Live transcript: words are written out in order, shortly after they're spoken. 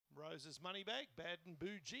Rose's Moneybag, Bad and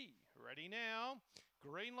Bougie. Ready now.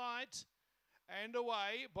 Green light. And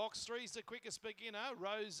away. Box 3's the quickest beginner.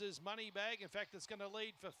 Rose's Moneybag. In fact, it's going to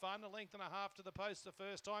lead for fun. A length and a half to the post the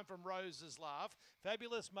first time from Rose's Laugh.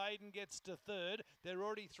 Fabulous Maiden gets to third. They're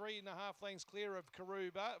already 3.5 lengths clear of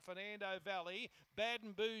Karuba. Fernando Valley. Bad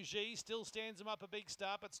and Bougie still stands them up a big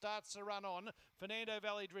start, but starts to run on. Fernando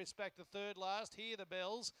Valley drifts back to third last. Hear the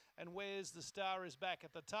bells. And Where's the Star is back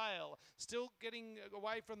at the tail. Still getting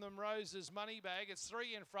away from them, Rose's Moneybag. It's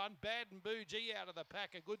 3 in front. Bad and Bougie out of the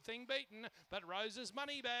pack. A good thing beaten, but Rose's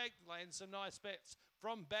Moneybag lands some nice bets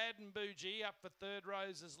from Bad and Bougie. Up for third,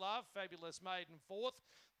 Rose's Love. Fabulous Maiden fourth.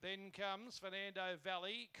 Then comes Fernando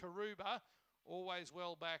Valley. Karuba, always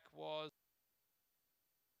well back was